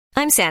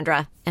I'm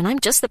Sandra, and I'm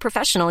just the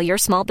professional your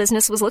small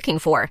business was looking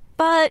for.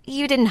 But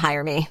you didn't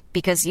hire me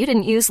because you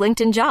didn't use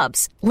LinkedIn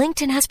Jobs.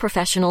 LinkedIn has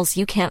professionals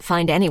you can't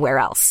find anywhere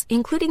else,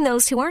 including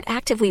those who aren't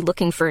actively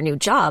looking for a new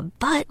job,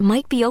 but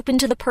might be open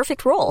to the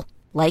perfect role,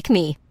 like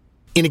me.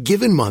 In a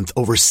given month,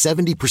 over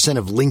 70%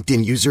 of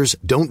LinkedIn users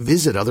don't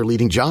visit other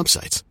leading job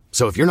sites.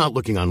 So if you're not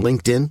looking on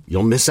LinkedIn,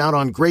 you'll miss out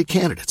on great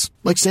candidates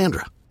like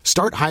Sandra.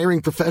 Start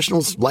hiring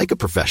professionals like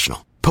a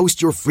professional.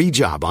 Post your free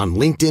job on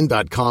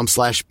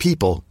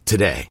linkedin.com/people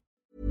today.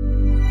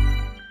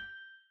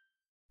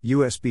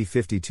 US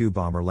B-52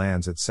 bomber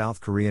lands at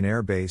South Korean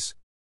Air Base,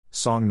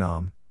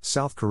 Songnam,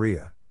 South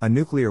Korea. A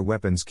nuclear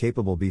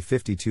weapons-capable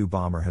B-52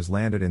 bomber has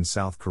landed in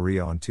South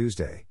Korea on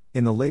Tuesday,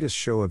 in the latest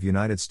show of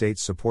United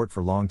States support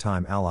for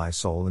longtime ally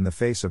Seoul in the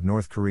face of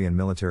North Korean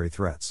military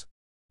threats.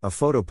 A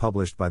photo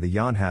published by the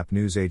Yonhap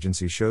news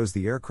agency shows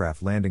the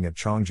aircraft landing at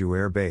Cheongju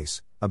Air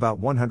Base, about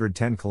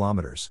 110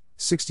 kilometers,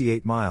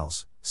 68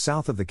 miles,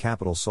 south of the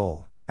capital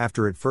Seoul,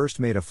 after it first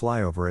made a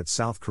flyover at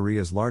South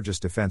Korea's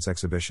largest defense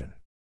exhibition.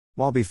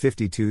 While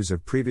B-52s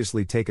have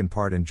previously taken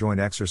part in joint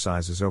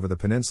exercises over the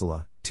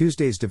peninsula,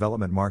 Tuesday's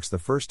development marks the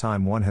first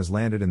time one has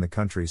landed in the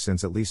country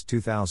since at least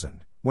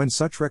 2000, when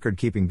such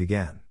record-keeping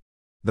began.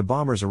 The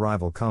bomber's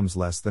arrival comes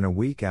less than a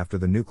week after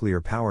the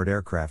nuclear-powered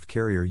aircraft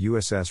carrier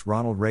USS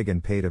Ronald Reagan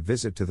paid a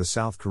visit to the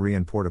South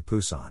Korean port of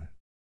Pusan.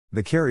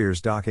 The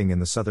carrier's docking in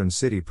the southern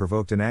city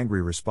provoked an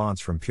angry response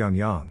from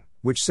Pyongyang,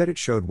 which said it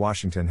showed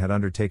Washington had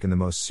undertaken the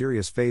most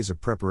serious phase of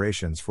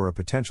preparations for a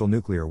potential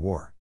nuclear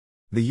war.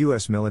 The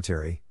U.S.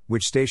 military,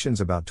 which stations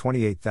about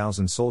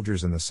 28,000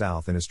 soldiers in the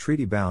south and is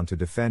treaty-bound to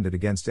defend it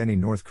against any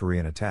North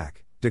Korean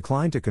attack,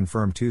 declined to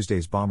confirm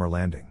Tuesday's bomber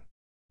landing.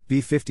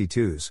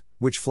 B-52s,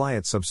 which fly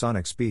at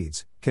subsonic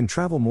speeds, can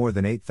travel more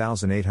than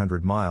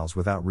 8,800 miles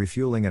without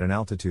refueling at an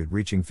altitude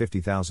reaching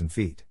 50,000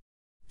 feet.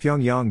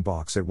 Pyongyang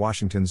balks at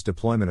Washington's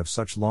deployment of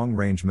such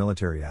long-range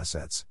military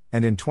assets,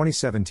 and in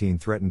 2017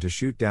 threatened to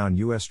shoot down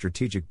U.S.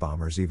 strategic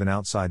bombers even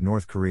outside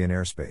North Korean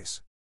airspace.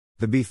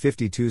 The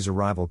B-52's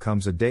arrival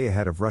comes a day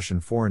ahead of Russian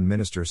Foreign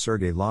Minister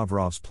Sergei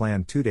Lavrov's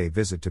planned two-day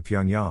visit to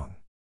Pyongyang.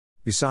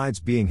 Besides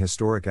being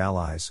historic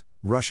allies,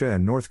 Russia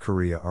and North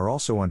Korea are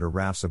also under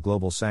rafts of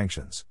global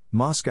sanctions,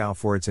 Moscow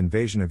for its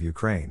invasion of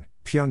Ukraine,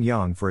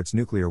 Pyongyang for its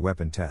nuclear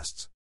weapon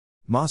tests.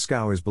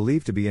 Moscow is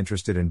believed to be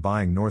interested in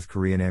buying North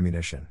Korean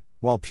ammunition,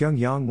 while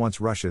Pyongyang wants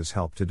Russia's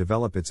help to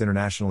develop its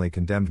internationally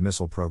condemned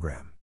missile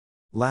program.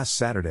 Last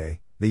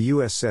Saturday, the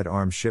U.S. said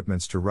arms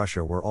shipments to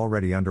Russia were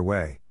already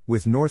underway,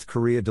 with North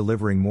Korea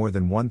delivering more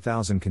than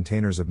 1,000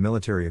 containers of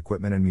military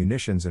equipment and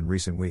munitions in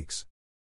recent weeks.